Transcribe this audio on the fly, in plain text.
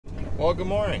Well, good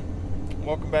morning.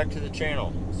 Welcome back to the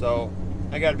channel. So,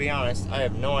 I gotta be honest, I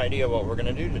have no idea what we're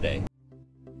gonna do today.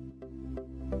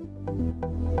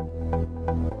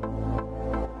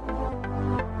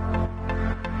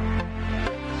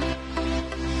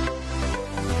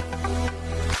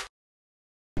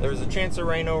 There was a chance of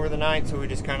rain over the night, so we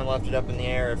just kind of left it up in the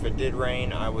air. If it did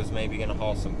rain, I was maybe gonna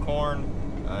haul some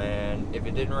corn, and if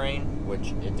it didn't rain, which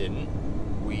it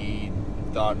didn't, we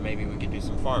thought maybe we could do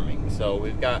some farming. So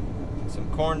we've got some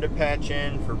corn to patch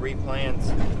in for replants.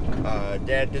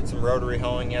 Dad did some rotary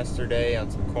hoeing yesterday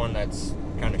on some corn that's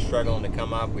kind of struggling to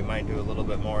come up. We might do a little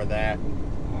bit more of that.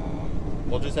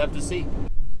 We'll just have to see.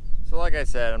 So like I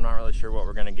said, I'm not really sure what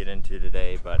we're gonna get into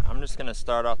today, but I'm just gonna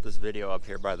start off this video up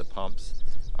here by the pumps.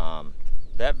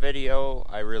 That video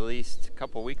I released a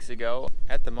couple weeks ago.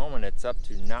 At the moment, it's up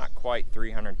to not quite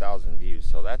 300,000 views,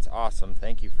 so that's awesome.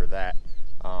 Thank you for that.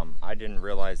 I didn't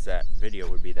realize that video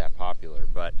would be that popular,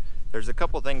 but there's a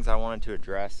couple things I wanted to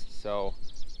address. So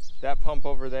that pump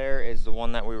over there is the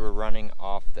one that we were running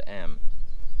off the M,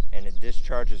 and it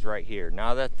discharges right here.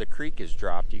 Now that the creek is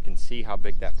dropped, you can see how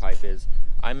big that pipe is.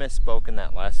 I misspoke in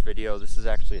that last video. This is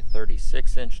actually a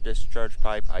 36-inch discharge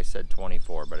pipe. I said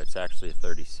 24, but it's actually a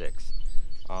 36.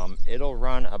 It'll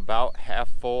run about half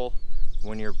full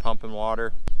when you're pumping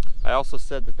water. I also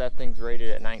said that that thing's rated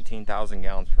at 19,000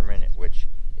 gallons per minute, which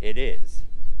it is.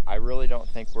 I really don't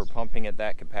think we're pumping at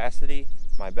that capacity.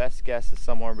 My best guess is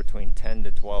somewhere between 10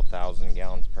 to 12,000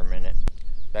 gallons per minute.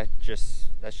 That's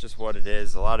just what it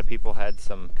is. A lot of people had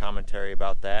some commentary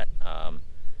about that.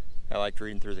 I liked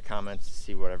reading through the comments to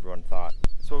see what everyone thought.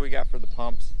 That's what we got for the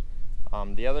pumps.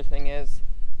 The other thing is,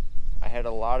 I had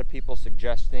a lot of people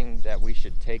suggesting that we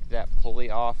should take that pulley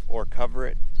off or cover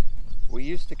it. We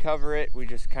used to cover it, we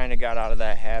just kind of got out of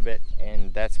that habit,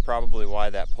 and that's probably why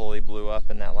that pulley blew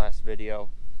up in that last video.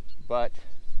 But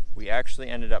we actually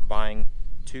ended up buying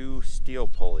 2 steel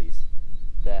pulleys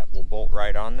that will bolt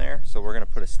right on there. So we're going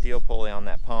to put a steel pulley on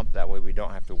that pump, that way we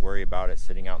don't have to worry about it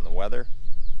sitting out in the weather.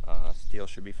 Steel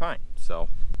should be fine. So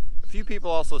a few people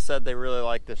also said they really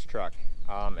like this truck.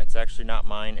 It's actually not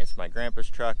mine, it's my grandpa's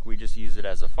truck. We just use it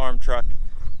as a farm truck.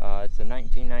 It's a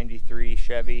 1993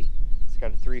 Chevy. It's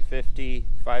got a 350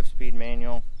 5-speed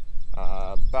manual,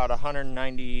 about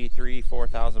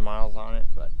 4,000 miles on it,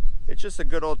 but it's just a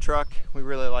good old truck. We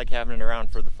really like having it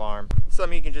around for the farm.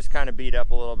 Something you can just kind of beat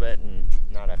up a little bit and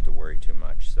not have to worry too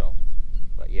much. So,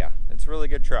 but yeah, it's a really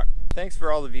good truck. Thanks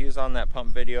for all the views on that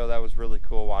pump video. That was really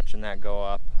cool watching that go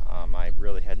up. I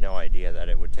really had no idea that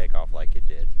it would take off like it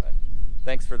did, but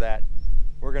thanks for that.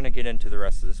 We're gonna get into the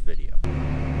rest of this video.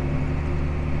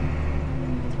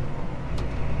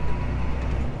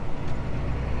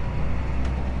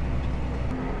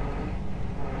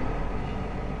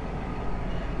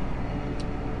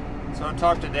 So I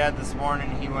talked to Dad this morning.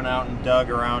 He went out and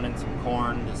dug around in some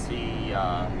corn to see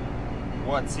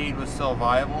what seed was still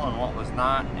viable and what was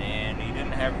not, and he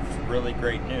didn't have really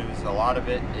great news. A lot of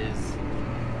it is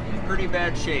in pretty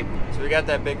bad shape. So we got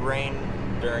that big rain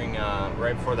during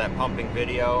right before that pumping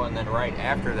video, and then right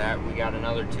after that we got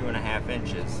another 2.5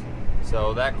 inches.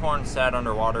 So that corn sat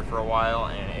underwater for a while,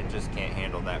 and it just can't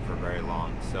handle that for very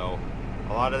long. So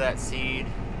a lot of that seed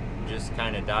just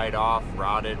kind of died off,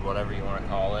 rotted, whatever you want to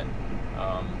call it.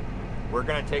 We're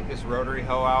going to take this rotary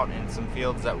hoe out in some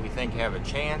fields that we think have a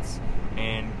chance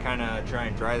and kind of try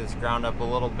and dry this ground up a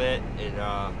little bit.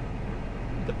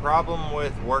 The problem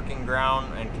with working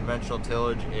ground and conventional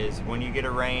tillage is when you get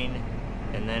a rain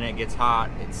and then it gets hot,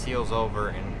 it seals over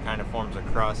and kind of forms a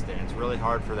crust, and it's really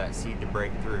hard for that seed to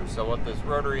break through. So what this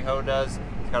rotary hoe does,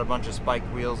 it's got a bunch of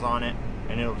spiked wheels on it,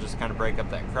 and it'll just kind of break up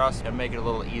that crust and make it a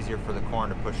little easier for the corn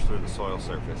to push through the soil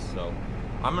surface. So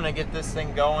I'm gonna get this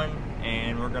thing going,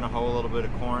 and we're gonna hoe a little bit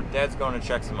of corn. Dad's going to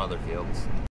check some other fields.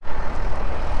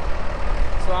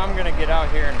 So I'm gonna get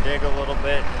out here and dig a little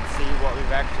bit and see what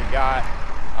we've actually got.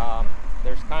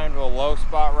 There's kind of a low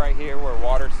spot right here where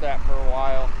water sat for a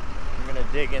while. I'm gonna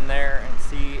dig in there and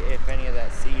see if any of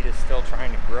that seed is still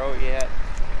trying to grow yet.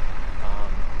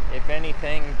 If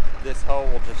anything, this hoe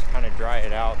will just kind of dry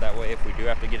it out. That way, if we do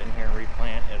have to get in here and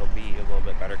replant, it'll be a little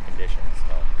bit better conditions.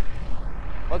 So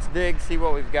let's dig, see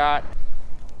what we've got.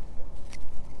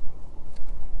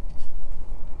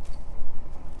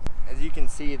 As you can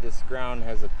see, this ground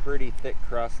has a pretty thick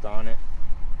crust on it,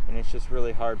 and it's just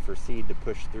really hard for seed to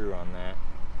push through on that.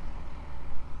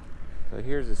 So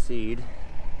here's a seed.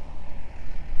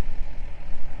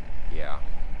 Yeah.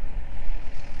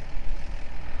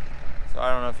 So I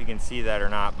don't know if you can see that or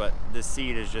not, but this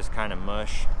seed is just kind of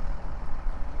mush.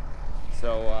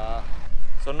 So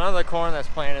none of the corn that's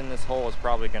planted in this hole is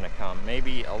probably going to come.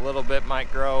 Maybe a little bit might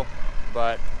grow,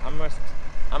 but I'm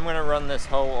I'm gonna run this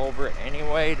hoe over it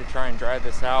anyway to try and dry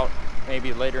this out.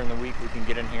 Maybe later in the week we can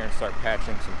get in here and start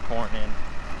patching some corn in,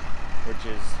 which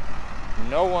is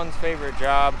no one's favorite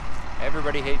job.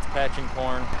 Everybody hates patching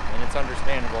corn, and it's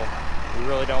understandable. We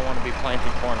really don't want to be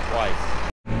planting corn twice.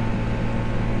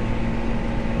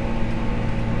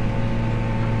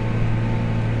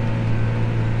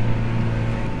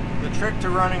 The trick to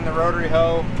running the rotary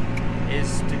hoe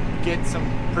is to get some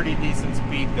pretty decent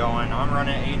speed going. I'm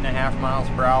running 8.5 miles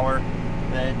per hour.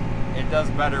 It does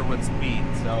better with speed,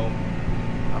 so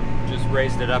I've just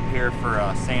raised it up here for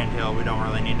a sand hill. We don't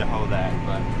really need to hoe that,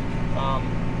 but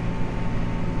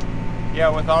yeah,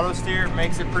 with auto steer it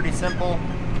makes it pretty simple.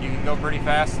 You can go pretty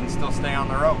fast and still stay on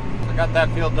the road. I got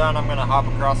that field done. I'm gonna hop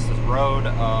across this road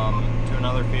to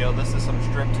another field. This is some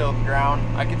strip tilled ground.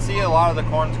 I can see a lot of the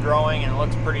corn's growing and it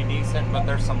looks pretty decent, but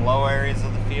there's some low areas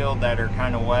of the field that are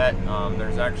kind of wet.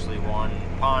 There's actually one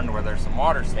pond where there's some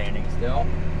water standing still,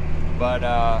 but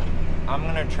I'm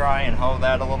gonna try and hoe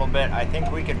that a little bit. I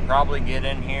think we could probably get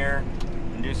in here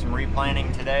and do some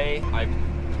replanting today. I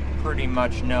pretty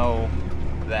much know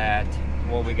that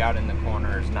what we got in the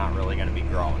corner is not really going to be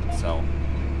growing, so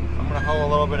I'm going to hoe a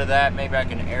little bit of that. Maybe I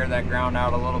can air that ground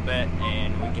out a little bit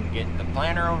and we can get the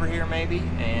planter over here maybe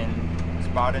and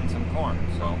spot in some corn.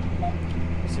 So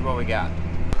let's see what we got.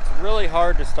 It's really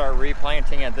hard to start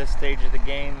replanting at this stage of the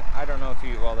game. I don't know if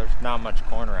you, well, there's not much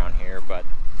corn around here, but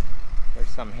there's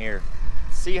some here.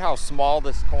 See how small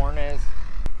this corn is?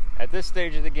 At this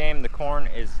stage of the game, the corn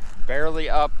is barely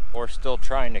up or still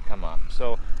trying to come up.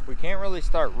 So we can't really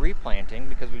start replanting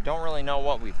because we don't really know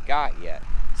what we've got yet.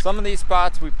 Some of these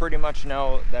spots we pretty much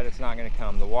know that it's not going to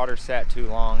come. The water sat too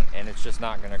long and it's just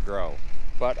not going to grow.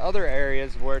 But other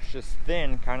areas where it's just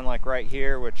thin, kind of like right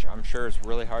here, which I'm sure is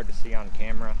really hard to see on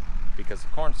camera because the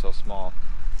corn's so small,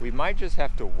 we might just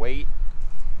have to wait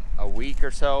a week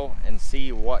or so and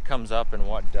see what comes up and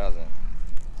what doesn't.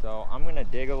 So I'm going to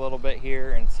dig a little bit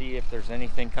here and see if there's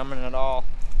anything coming at all.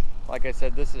 Like I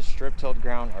said, this is strip tilled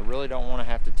ground. I really don't want to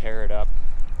have to tear it up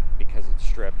because it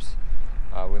strips.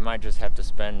 We might just have to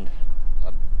spend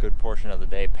a good portion of the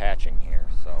day patching here.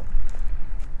 So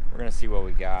we're gonna see what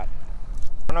we got.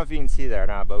 I don't know if you can see that or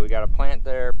not, but we got a plant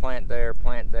there, plant there,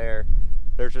 plant there.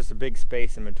 There's just a big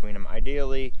space in between them.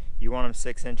 Ideally, you want them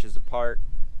 6 inches apart.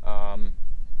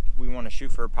 We want to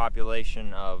shoot for a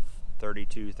population of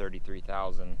 32,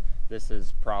 33,000. This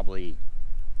is probably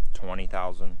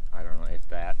 20,000, I don't know if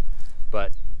that.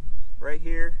 But right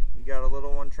here, you got a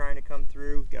little one trying to come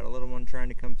through, got a little one trying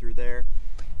to come through there.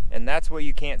 And that's what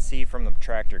you can't see from the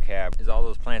tractor cab, is all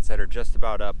those plants that are just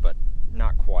about up, but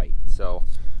not quite. So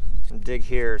dig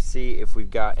here, see if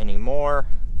we've got any more.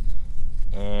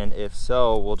 And if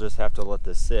so, we'll just have to let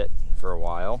this sit for a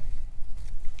while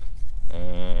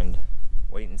and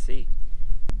wait and see.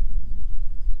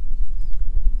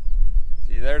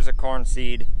 See, there's a corn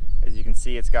seed. As you can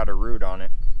see, it's got a root on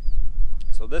it.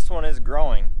 So this one is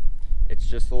growing. It's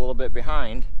just a little bit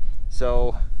behind.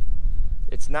 So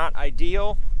it's not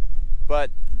ideal, but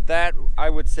that I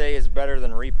would say is better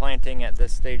than replanting at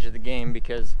this stage of the game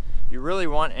because you really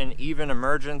want an even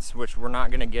emergence, which we're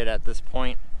not gonna get at this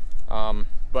point.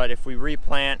 But if we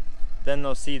replant, then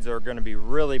those seeds are gonna be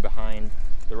really behind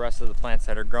the rest of the plants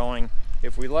that are growing.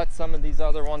 If we let some of these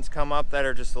other ones come up that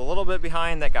are just a little bit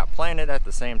behind that got planted at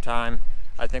the same time,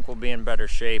 I think we'll be in better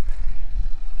shape.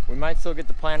 We might still get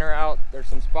the planter out. There's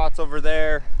some spots over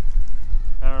there.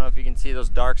 I don't know if you can see those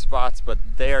dark spots, but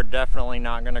they are definitely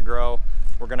not gonna grow.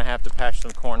 We're gonna have to patch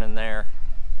some corn in there.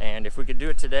 And if we could do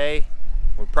it today,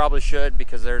 we probably should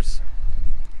because there's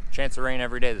a chance of rain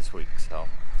every day this week. So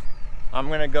I'm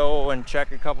gonna go and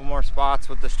check a couple more spots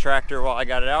with this tractor while I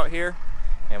got it out here,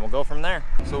 and we'll go from there.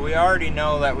 So we already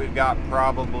know that we've got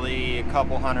probably a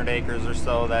couple 100 acres or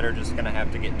so that are just gonna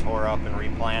have to get tore up and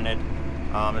replanted.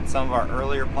 And some of our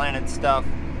earlier planted stuff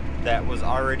that was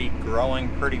already growing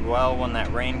pretty well when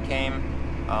that rain came.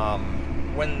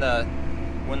 When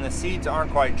the seeds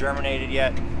aren't quite germinated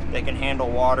yet, they can handle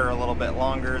water a little bit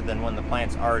longer than when the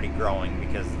plant's already growing,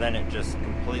 because then it just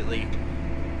completely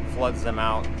floods them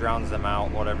out, drowns them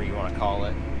out, whatever you want to call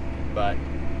it. But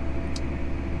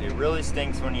it really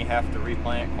stinks when you have to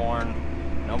replant corn.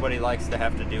 Nobody likes to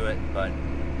have to do it, but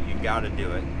you got to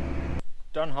do it.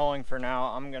 Done hoeing for now.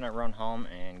 I'm gonna run home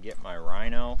and get my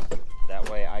rhino. That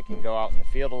way I can go out in the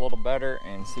field a little better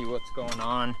and see what's going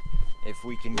on. If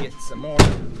we can get some more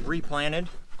replanted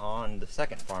on the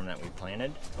second farm that we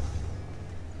planted.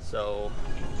 So,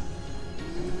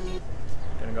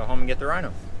 gonna go home and get the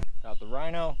rhino. Got the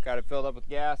rhino, got it filled up with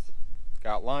gas,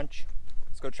 got lunch.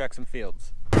 Let's go check some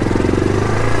fields.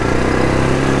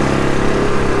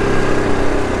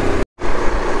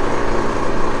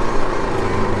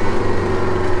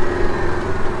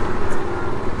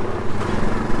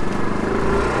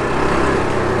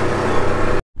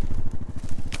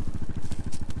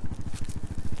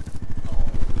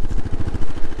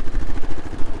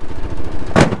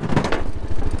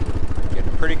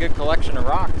 good collection of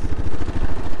rocks.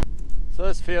 So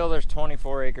this field, there's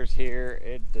 24 acres here.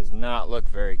 It does not look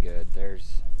very good.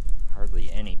 There's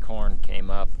hardly any corn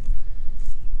came up.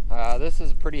 This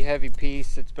is a pretty heavy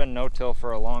piece. It's been no-till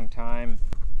for a long time.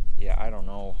 Yeah, I don't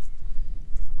know.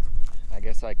 I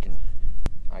guess I can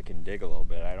dig a little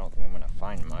bit. I don't think I'm gonna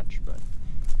find much, but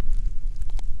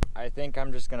I think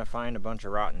I'm just gonna find a bunch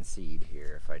of rotten seed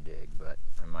here if I dig, but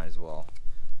I might as well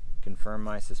confirm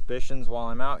my suspicions while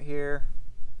I'm out here.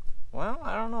 Well,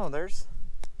 I don't know.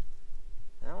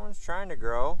 That one's trying to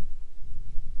grow.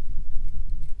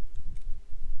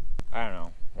 I don't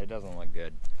know. It doesn't look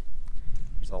good.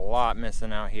 There's a lot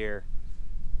missing out here.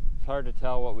 It's hard to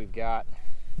tell what we've got.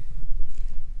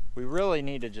 We really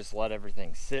need to just let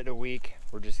everything sit a week.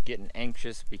 We're just getting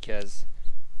anxious because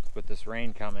with this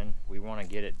rain coming, we want to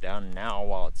get it done now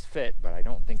while it's fit, but I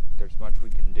don't think there's much we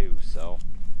can do. So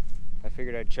I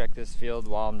figured I'd check this field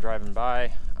while I'm driving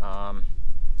by.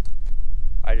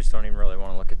 I just don't even really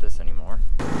want to look at this anymore.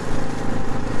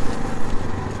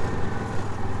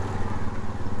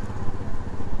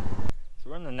 So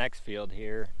we're in the next field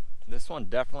here. This one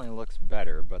definitely looks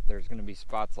better, but there's going to be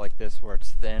spots like this where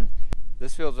it's thin.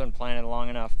 This field's been planted long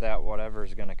enough that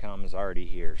whatever's going to come is already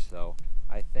here. So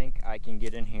I think I can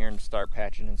get in here and start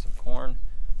patching in some corn.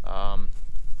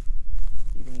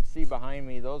 You can see behind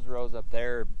me, those rows up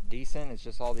there are decent. It's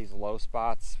just all these low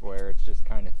spots where it's just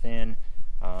kind of thin.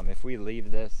 If we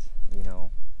leave this, you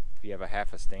know, if you have a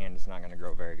half a stand, it's not going to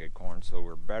grow very good corn. So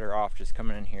we're better off just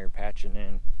coming in here, patching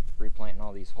in, replanting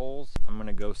all these holes. I'm going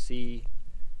to go see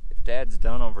if Dad's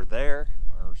done over there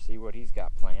or see what he's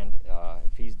got planned.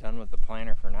 If he's done with the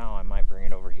planter for now, I might bring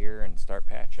it over here and start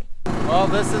patching. Well,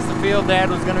 this is the field Dad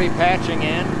was going to be patching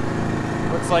in.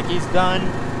 Looks like he's done.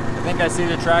 I think I see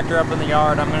the tractor up in the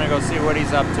yard. I'm going to go see what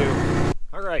he's up to.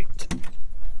 All right,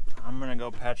 I'm going to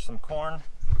go patch some corn.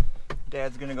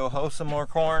 Dad's going to go hoe some more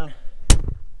corn.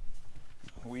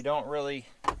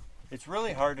 It's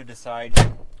really hard to decide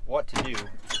what to do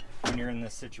when you're in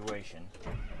this situation.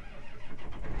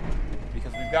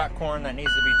 Because we've got corn that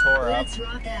needs to be tore up. Let's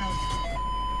rock out.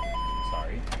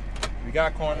 Sorry. We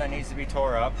got corn that needs to be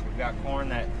tore up. We've got corn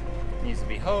that needs to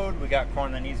be hoed. We got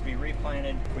corn that needs to be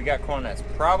replanted. We got corn that's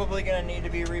probably going to need to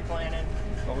be replanted,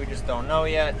 but we just don't know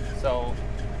yet. So,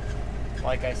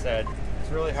 like I said, it's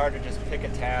really hard to just pick a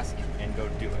task and go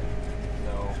do it.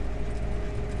 So,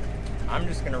 I'm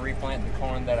just going to replant the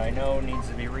corn that I know needs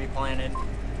to be replanted.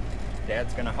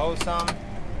 Dad's going to hoe some,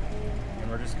 and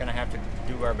we're just going to have to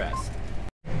do our best.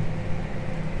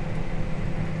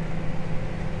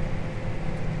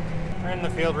 We're in the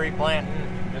field replanting.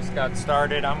 Just got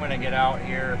started. I'm going to get out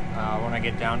here when I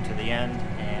get down to the end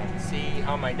and see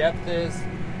how my depth is.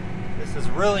 This is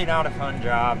really not a fun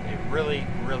job. It really,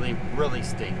 really, really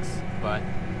stinks. But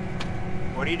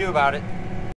what do you do about it?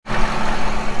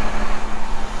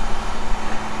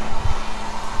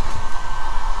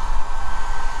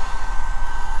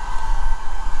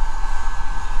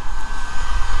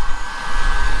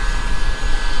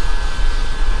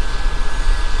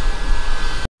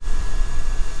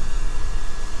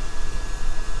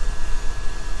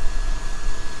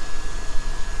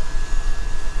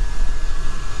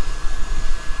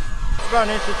 About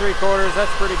 1 3/4.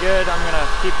 That's pretty good. I'm gonna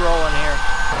keep rolling here.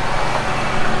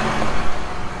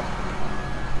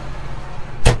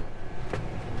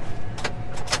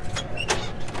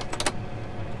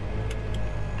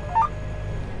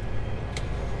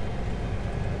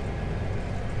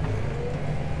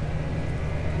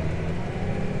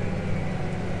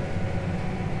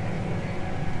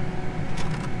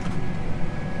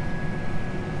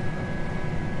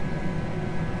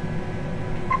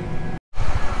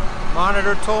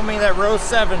 Monitor told me that row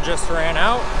 7 just ran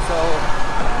out, so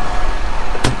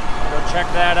I'll go check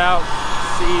that out,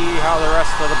 see how the rest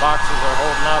of the boxes are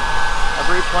holding up. I've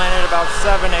replanted about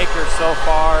 7 acres so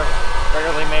far,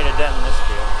 barely made a dent in this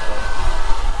field, so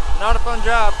not a fun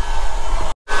job.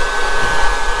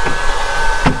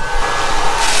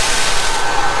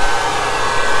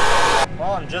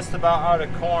 Well, I'm just about out of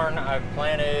corn. I've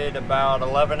planted about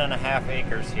 11.5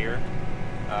 acres here.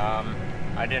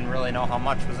 I didn't really know how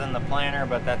much was in the planter,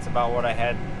 but that's about what I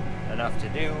had enough to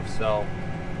do. So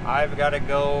I've got to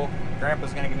go.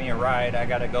 Grandpa's going to give me a ride. I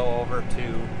got to go over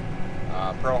to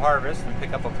Pro Harvest and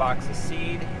pick up a box of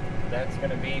seed. That's going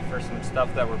to be for some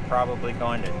stuff that we're probably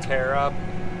going to tear up.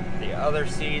 The other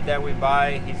seed that we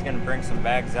buy, he's going to bring some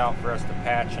bags out for us to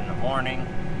patch in the morning.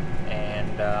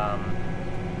 And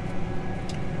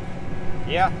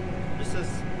yeah, this is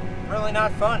really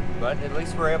not fun, but at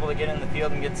least we're able to get in the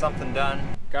field and get something done.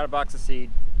 Got a box of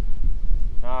seed.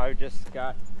 I just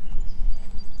gotta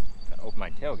open my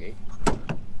tailgate.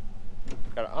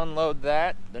 Gotta unload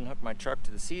that, then hook my truck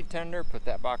to the seed tender, put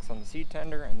that box on the seed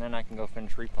tender, and then I can go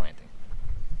finish replanting.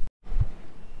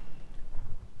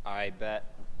 I bet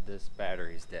this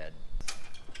battery's dead.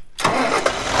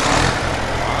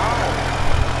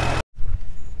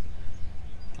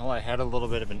 Well, I had a little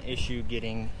bit of an issue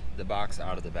getting the box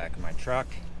out of the back of my truck.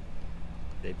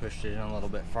 They pushed it in a little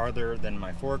bit farther than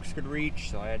my forks could reach,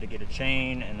 so I had to get a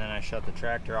chain, and then I shut the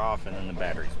tractor off, and then the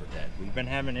batteries were dead. We've been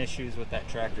having issues with that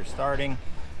tractor starting.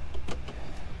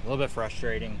 A little bit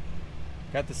frustrating.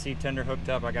 Got the seed tender hooked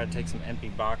up. I got to take some empty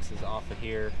boxes off of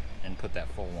here and put that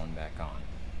full one back on.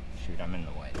 Shoot, I'm in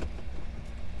the way.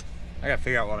 I gotta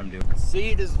figure out what I'm doing.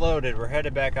 Seed is loaded. We're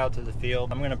headed back out to the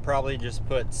field. I'm gonna probably just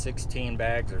put 16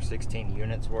 bags or 16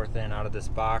 units worth in out of this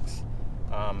box.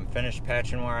 Finish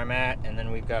patching where I'm at, and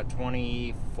then we've got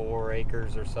 24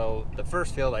 acres or so. The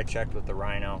first field I checked with the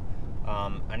rhino.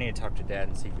 I need to talk to Dad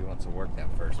and see if he wants to work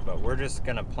that first, but we're just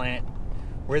gonna plant.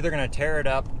 We're either gonna tear it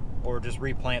up or just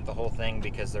replant the whole thing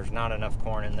because there's not enough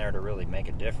corn in there to really make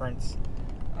a difference.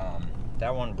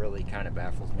 That one really kind of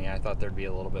baffles me. I thought there'd be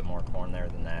a little bit more corn there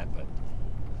than that, but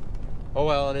oh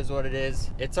well, it is what it is.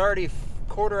 It's already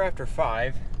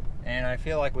 5:15, and I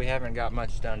feel like we haven't got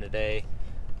much done today,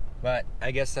 but I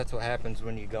guess that's what happens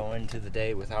when you go into the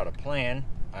day without a plan.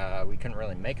 We couldn't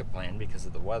really make a plan because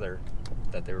of the weather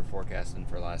that they were forecasting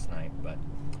for last night, but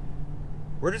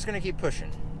we're just gonna keep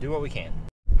pushing, do what we can.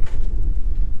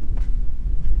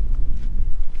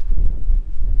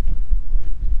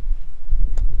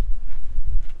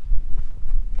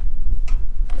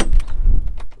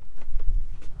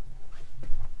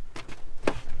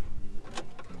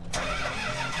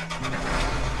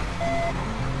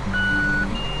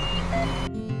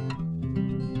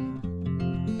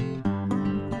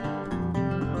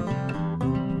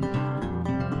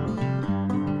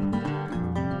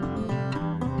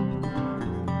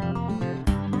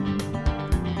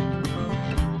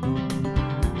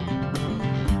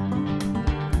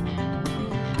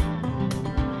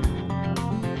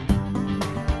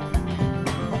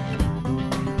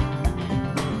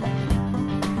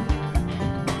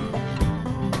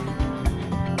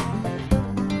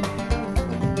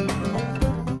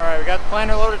 We got the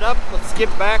planter loaded up. Let's get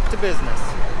back to business.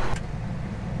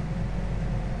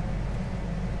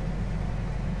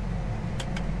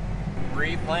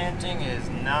 Replanting is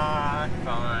not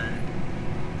fun.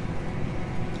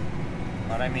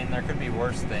 But I mean, there could be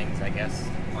worse things, I guess,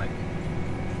 like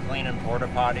cleaning porta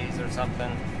potties or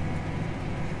something.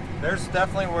 There's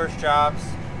definitely worse jobs,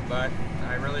 but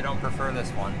I really don't prefer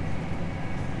this one.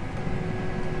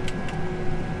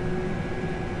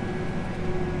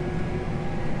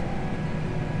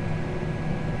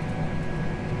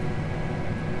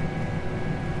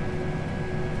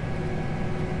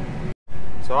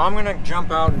 So I'm gonna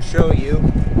jump out and show you,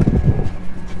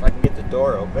 if I can get the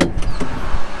door open.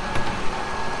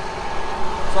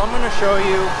 So I'm gonna show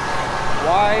you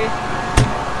why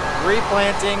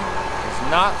replanting is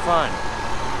not fun.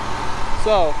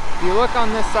 So if you look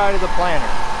on this side of the planter,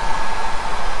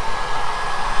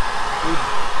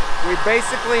 we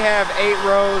basically have 8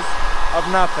 rows of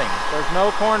nothing. There's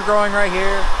no corn growing right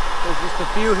here. There's just a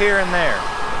few here and there.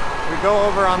 We go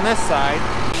over on this side.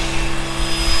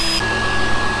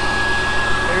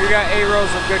 You got 8 rows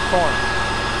of good corn.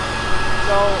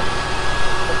 So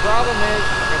the problem is,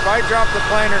 if I drop the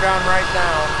planter down right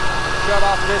now, shut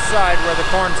off this side where the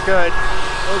corn's good,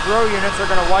 those row units are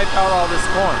going to wipe out all this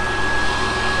corn.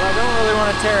 So I don't really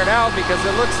want to tear it out because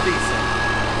it looks decent.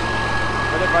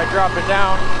 But if I drop it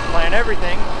down, plant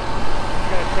everything, it's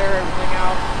going to tear everything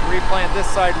out, replant this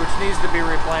side which needs to be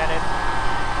replanted.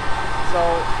 So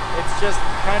it's just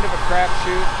kind of a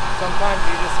crapshoot. Sometimes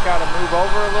you just got to move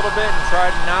over a little bit and try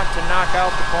not to knock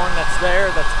out the corn that's there,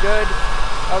 that's good.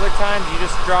 Other times you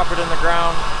just drop it in the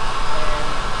ground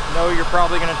and know you're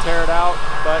probably going to tear it out,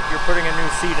 but you're putting a new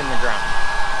seed in the ground.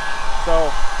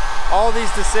 So all these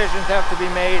decisions have to be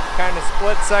made kind of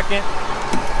split second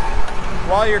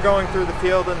while you're going through the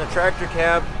field in the tractor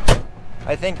cab.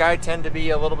 I think I tend to be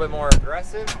a little bit more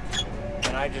aggressive,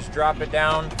 and I just drop it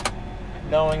down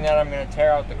knowing that I'm going to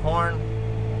tear out the corn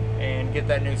and get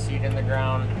that new seed in the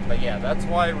ground. But yeah, that's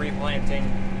why replanting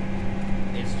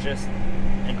is just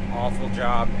an awful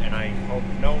job, and I hope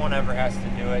no one ever has to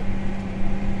do it.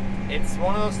 It's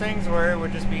one of those things where it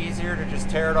would just be easier to just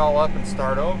tear it all up and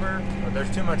start over, but there's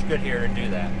too much good here to do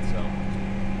that. So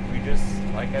we just,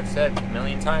 like I've said a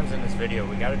million times in this video,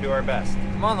 we got to do our best.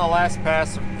 I'm on the last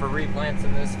pass for replants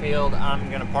in this field.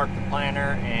 I'm gonna park the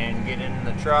planter and get in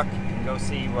the truck and go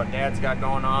see what Dad's got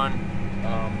going on.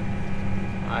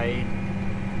 I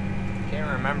can't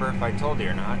remember if I told you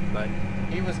or not, but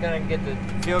he was gonna get the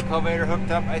field cultivator hooked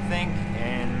up, I think,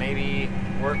 and maybe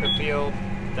work a field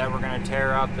that we're gonna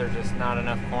tear up. There's just not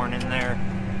enough corn in there.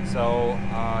 So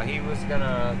he was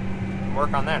gonna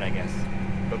work on that, I guess.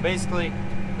 But basically,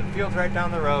 the field's right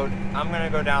down the road. I'm gonna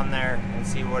go down there and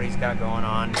see what he's got going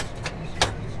on.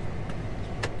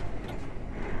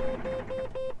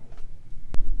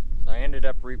 So I ended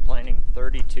up replanting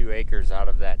 32 acres out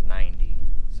of that 90.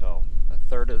 So a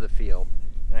third of the field.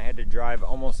 And I had to drive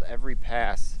almost every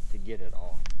pass to get it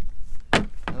all.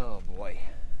 Oh boy.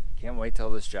 Can't wait till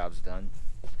this job's done.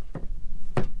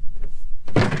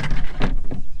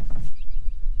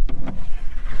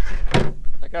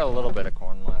 I got a little bit of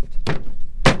corn left.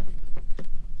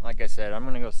 Like I said, I'm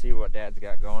gonna go see what Dad's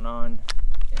got going on,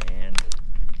 and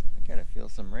I kind of feel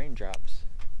some raindrops.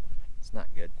 It's not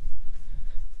good.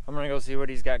 I'm gonna go see what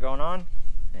he's got going on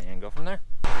and go from there.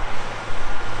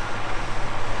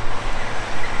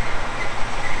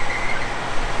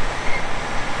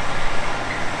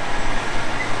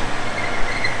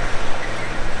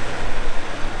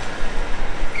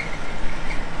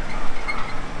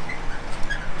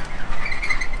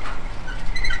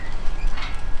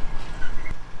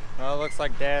 Well, it looks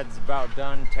like Dad's about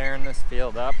done tearing this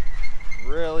field up.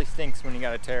 Really stinks when you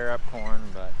gotta tear up corn,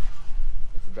 but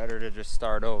it's better to just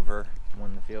start over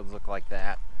when the fields look like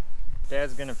that.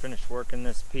 Dad's gonna finish working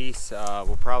this piece.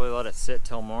 We'll probably let it sit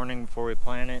till morning before we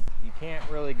plant it. You can't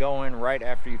really go in right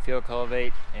after you field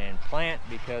cultivate and plant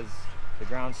because the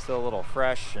ground's still a little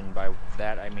fresh, and by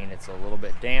that I mean it's a little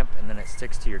bit damp, and then it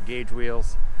sticks to your gauge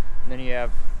wheels, and then you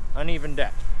have uneven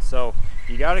depth. So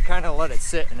you got to kind of let it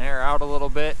sit and air out a little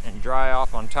bit and dry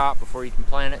off on top before you can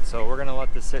plant it. So we're going to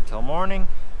let this sit till morning.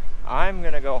 I'm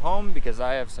going to go home because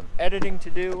I have some editing to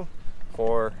do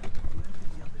for,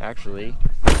 actually,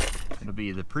 it'll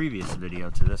be the previous video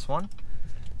to this one.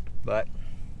 But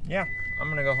yeah, I'm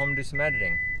going to go home and do some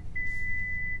editing.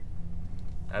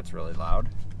 That's really loud.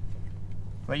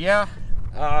 But yeah,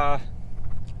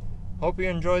 hope you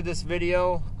enjoyed this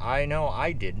video. I know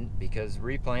I didn't, because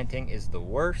replanting is the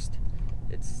worst.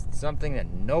 It's something that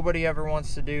nobody ever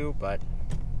wants to do, but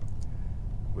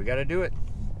we got to do it.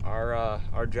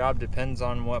 Our job depends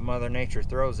on what Mother Nature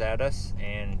throws at us,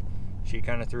 and she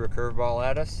kind of threw a curveball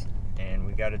at us, and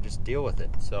we got to just deal with it.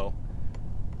 So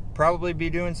probably be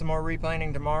doing some more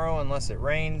replanting tomorrow unless it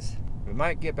rains. We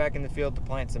might get back in the field to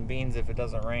plant some beans if it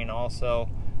doesn't rain also.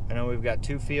 I know we've got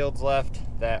 2 fields left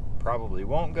that probably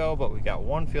won't go, but we've got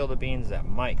 1 field of beans that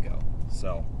might go.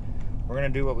 So we're gonna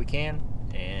do what we can,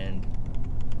 and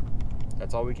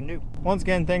that's all we can do. Once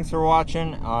again, thanks for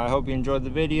watching. I hope you enjoyed the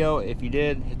video. If you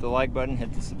did, hit the like button,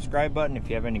 hit the subscribe button. If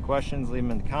you have any questions, leave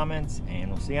them in the comments, and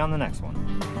we'll see you on the next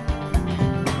one.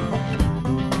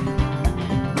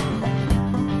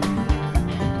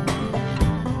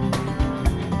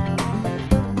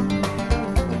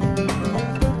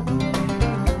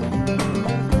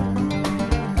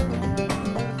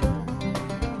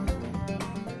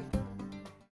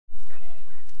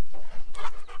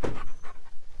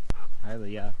 Hi,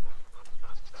 Leah.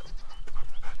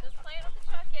 Just playing with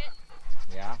the chucket.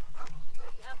 Yeah?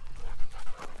 Yep.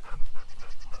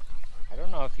 I don't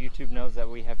know if YouTube knows that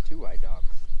we have 2 white dogs.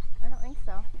 I don't think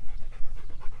so.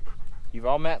 You've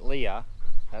all met Leah.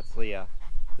 That's Leah.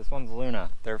 This one's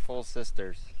Luna. They're full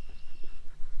sisters.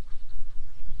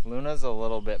 Luna's a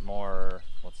little bit more,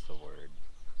 what's the word?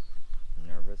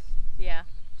 Nervous? Yeah,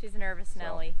 she's a nervous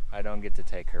Nelly. So I don't get to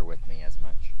take her with me as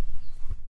much.